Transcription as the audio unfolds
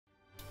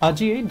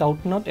আজি এই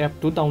Doubtnut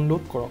এপটো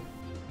ডাউনলোড কৰক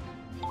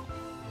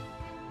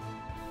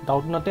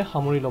Doubtnutে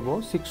সামৰি ল'ব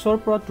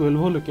 6 পৰা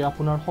 12 লৈকে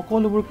আপোনাৰ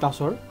সকলোবোৰ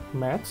ক্লাছৰ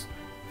ম্যাথছ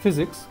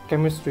ফিজিক্স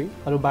কেমিষ্ট্ৰি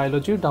আৰু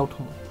বায়োলজিৰ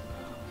ডাউটসমূহ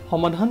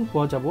সমাধান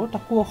পোৱা যাব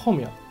তাকো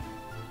অসমীয়া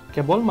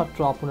কেৱল মাত্ৰ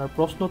আপোনাৰ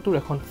প্ৰশ্নটোৰ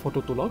এখন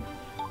ফটো তুলক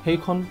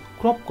সেইখন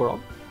ক্ৰপ কৰক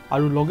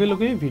আৰু লগে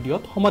লগে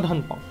ভিডিঅ'ত সমাধান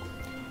পাওক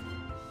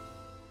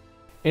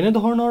এনে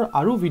ধৰণৰ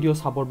আৰু ভিডিঅ'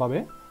 চাবৰ বাবে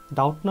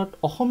Doubtnut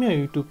অসমীয়া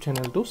ইউটিউব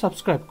চেনেলটো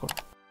সাবস্ক্ৰাইব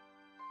কৰক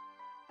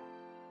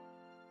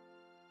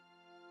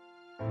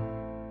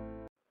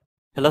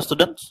Hello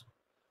students,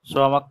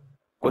 so our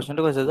question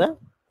to is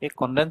a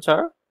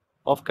condenser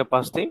of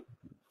capacity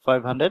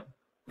 500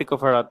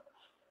 picofarad.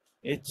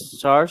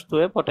 It's charged to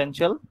a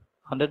potential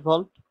 100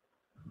 volt.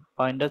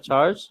 Find the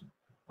charge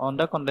on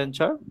the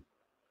condenser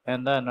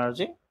and the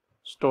energy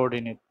stored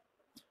in it.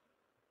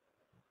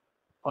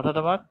 অর্থাৎ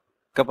আমার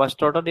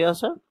ক্যাপাসিটরটা দিয়া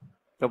আছে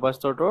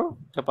ক্যাপাসিটৰটোৰ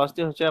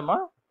capacity হচ্ছে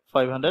আমার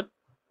 500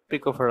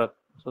 picofarad.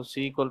 So C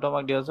equal to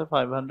আমাক দিয়া আছে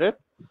 500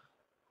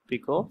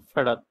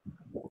 picofarad.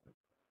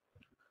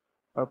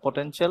 Our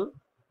potential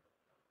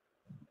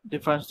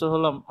difference to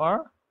hol amar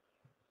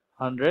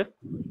 100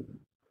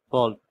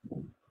 volt.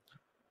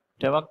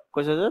 Temak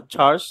koise je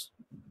charge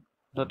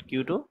dot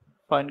q2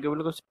 find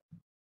kobole koise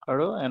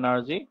aru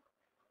energy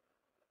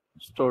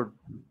stored.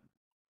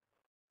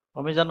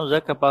 Ami janu je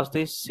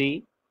capacity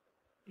C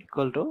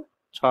equal to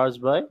charge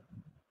by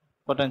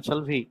potential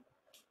V.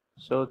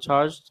 So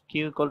charge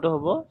q equal to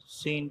hobo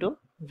C into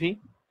V.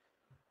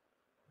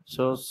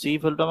 So C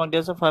equal to amak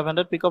dia ase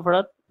 500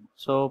 picofarad.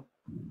 So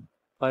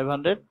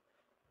 500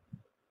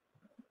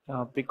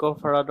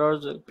 picofarador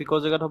pico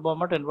jagat hobo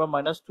amar 10 power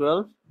minus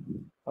 12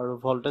 aru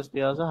voltage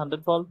dia ase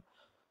 100 volt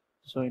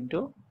so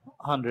into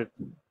 100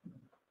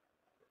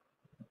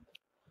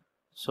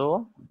 so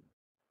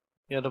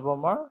here hobo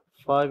amar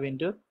 5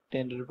 into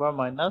 10 to the power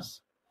minus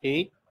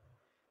 8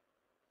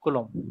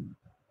 coulomb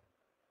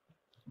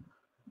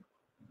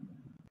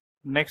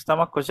next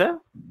amak koise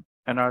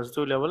energy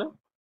to level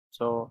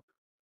so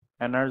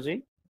energy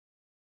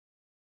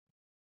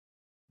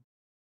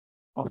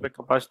of a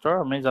capacitor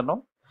আমি জানো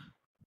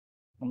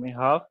আমি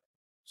half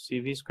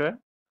cv square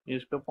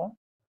use করব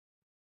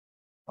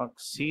আর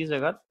c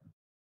জায়গা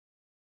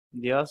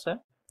দিয়া আছে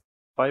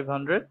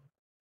 500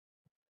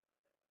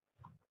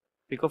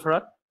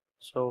 picofarad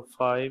so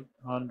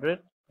 500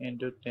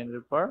 into 10 to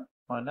the power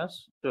minus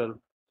 12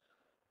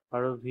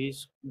 are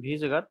v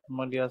জায়গা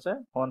মই দিয়া আছে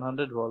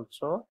 100 volt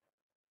so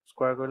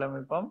square করলে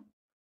আমি পাম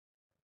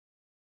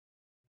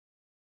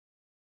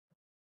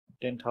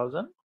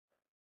 10000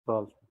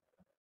 volt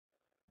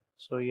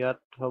so ইয়াত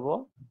hobo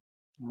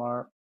mar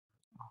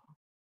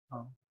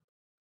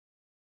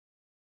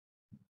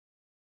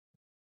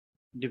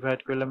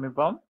divide korle ami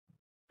pam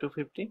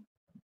 250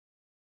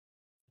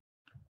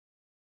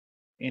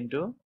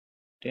 into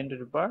 10 to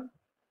the power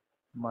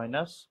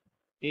minus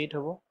 8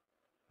 hobo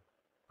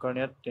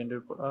karon yat 10 to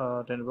the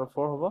power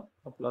 4 hobo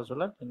plus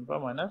hola 10 to the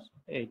power minus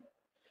 8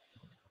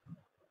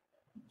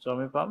 so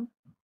ami pam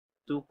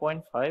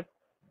 2.5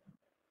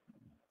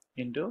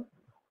 into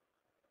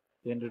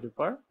 10 to the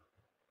power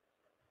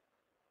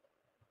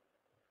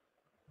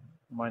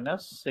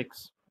minus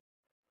 6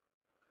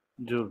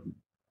 joule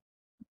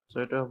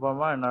so it hobo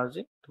amar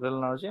energy total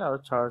energy aru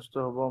charge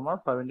to hobo amar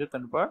 5 into 10 to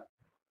the power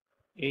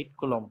 8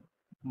 coulomb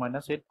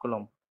minus 8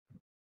 coulomb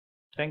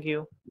thank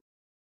you